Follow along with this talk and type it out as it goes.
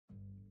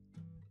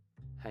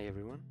Hi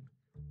everyone,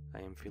 I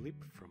am Philip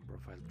from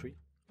ProfileTree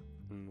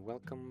and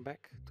welcome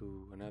back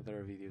to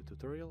another video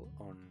tutorial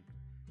on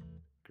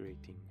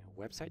creating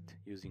a website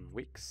using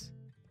Wix.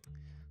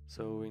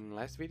 So in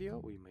last video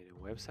we made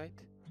a website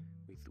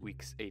with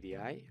Wix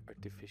ADI,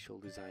 Artificial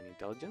Design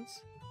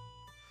Intelligence,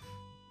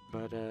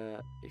 but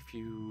if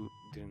you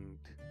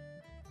didn't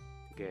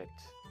get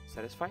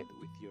satisfied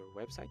with your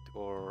website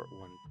or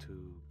want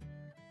to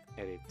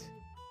edit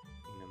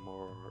in a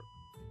more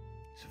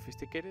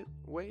sophisticated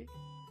way,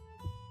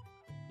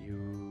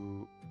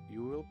 you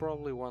will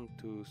probably want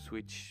to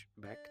switch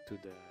back to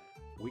the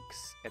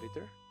Wix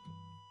Editor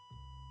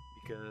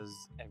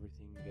because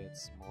everything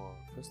gets more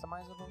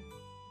customizable.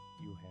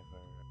 You have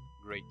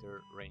a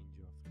greater range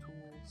of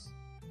tools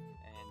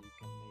and you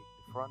can make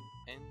the front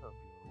end of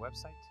your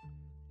website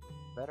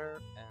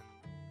better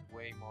and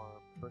way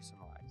more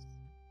personalized.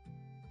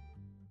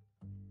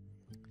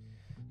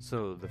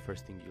 So the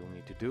first thing you'll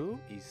need to do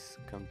is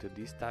come to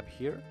this tab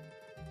here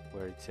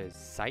where it says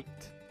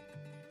Site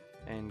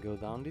and go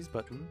down this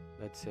button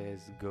that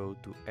says Go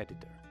to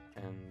Editor,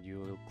 and you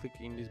will click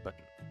in this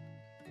button.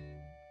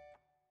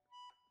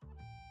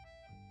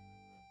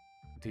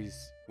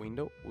 This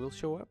window will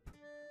show up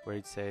where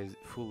it says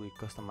Fully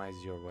Customize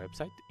Your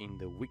Website in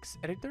the Wix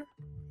Editor,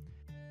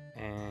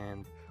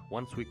 and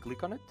once we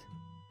click on it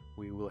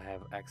we will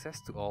have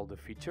access to all the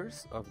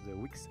features of the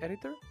Wix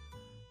Editor.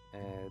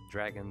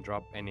 Drag and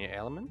drop any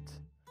element,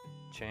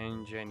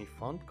 change any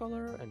font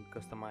color and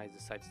customize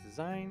the site's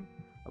design,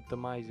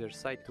 optimize your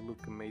site to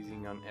look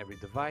amazing on every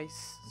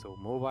device, so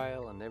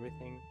mobile and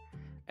everything,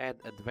 add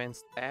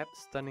advanced apps,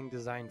 stunning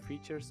design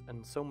features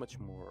and so much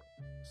more.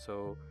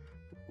 So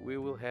we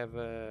will have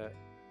a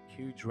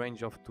huge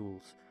range of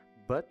tools,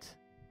 but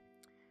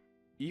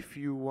if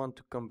you want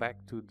to come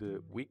back to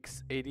the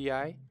Wix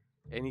ADI,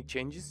 any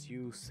changes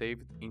you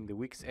saved in the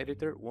Wix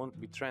Editor won't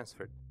be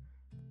transferred.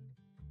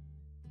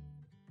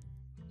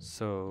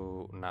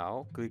 So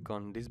now click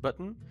on this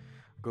button,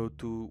 go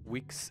to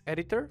Wix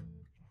Editor,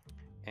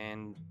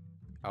 and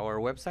our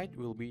website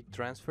will be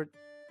transferred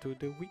to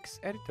the Wix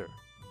Editor.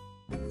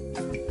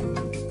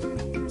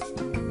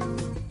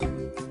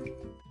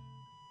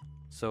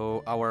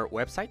 So our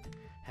website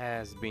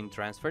has been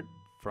transferred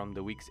from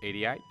the Wix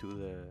ADI to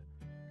the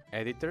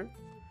editor,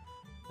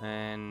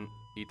 and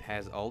it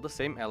has all the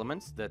same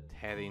elements that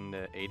had in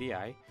the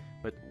ADI,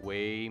 but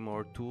way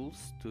more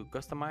tools to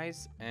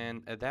customize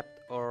and adapt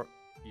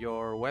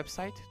your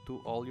website to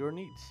all your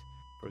needs.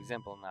 For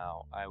example,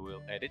 now I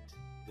will edit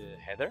the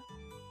header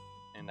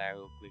and I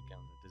will click on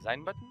the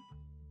design button,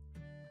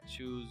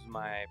 choose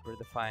my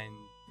predefined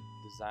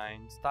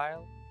design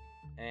style,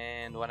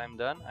 and when I'm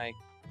done I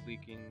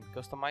click in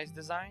customize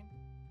design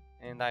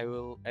and I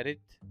will edit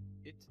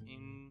it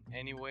in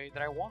any way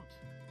that I want.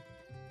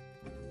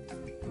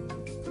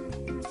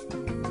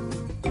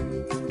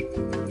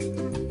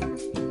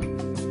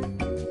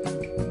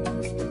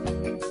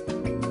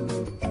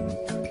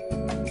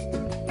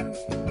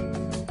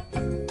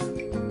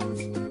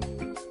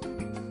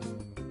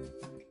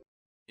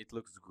 It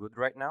looks good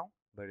right now,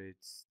 but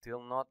it's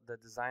still not the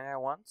design I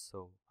want,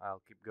 so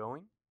I'll keep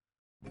going.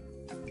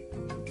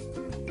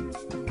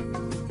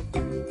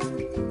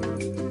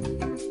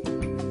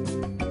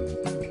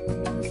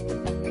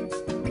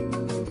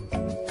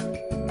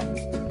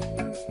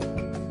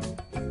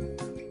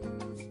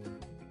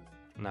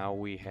 Now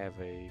we have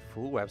a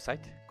full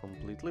website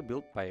completely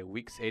built by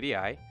Wix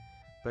ADI,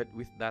 but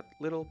with that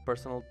little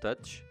personal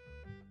touch.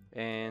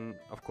 And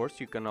of course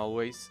you can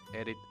always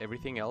edit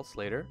everything else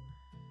later,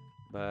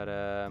 but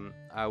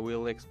I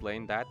will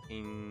explain that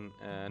in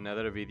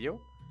another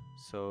video.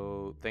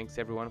 So thanks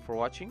everyone for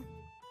watching,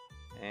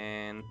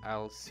 and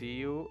I'll see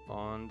you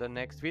on the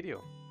next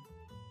video.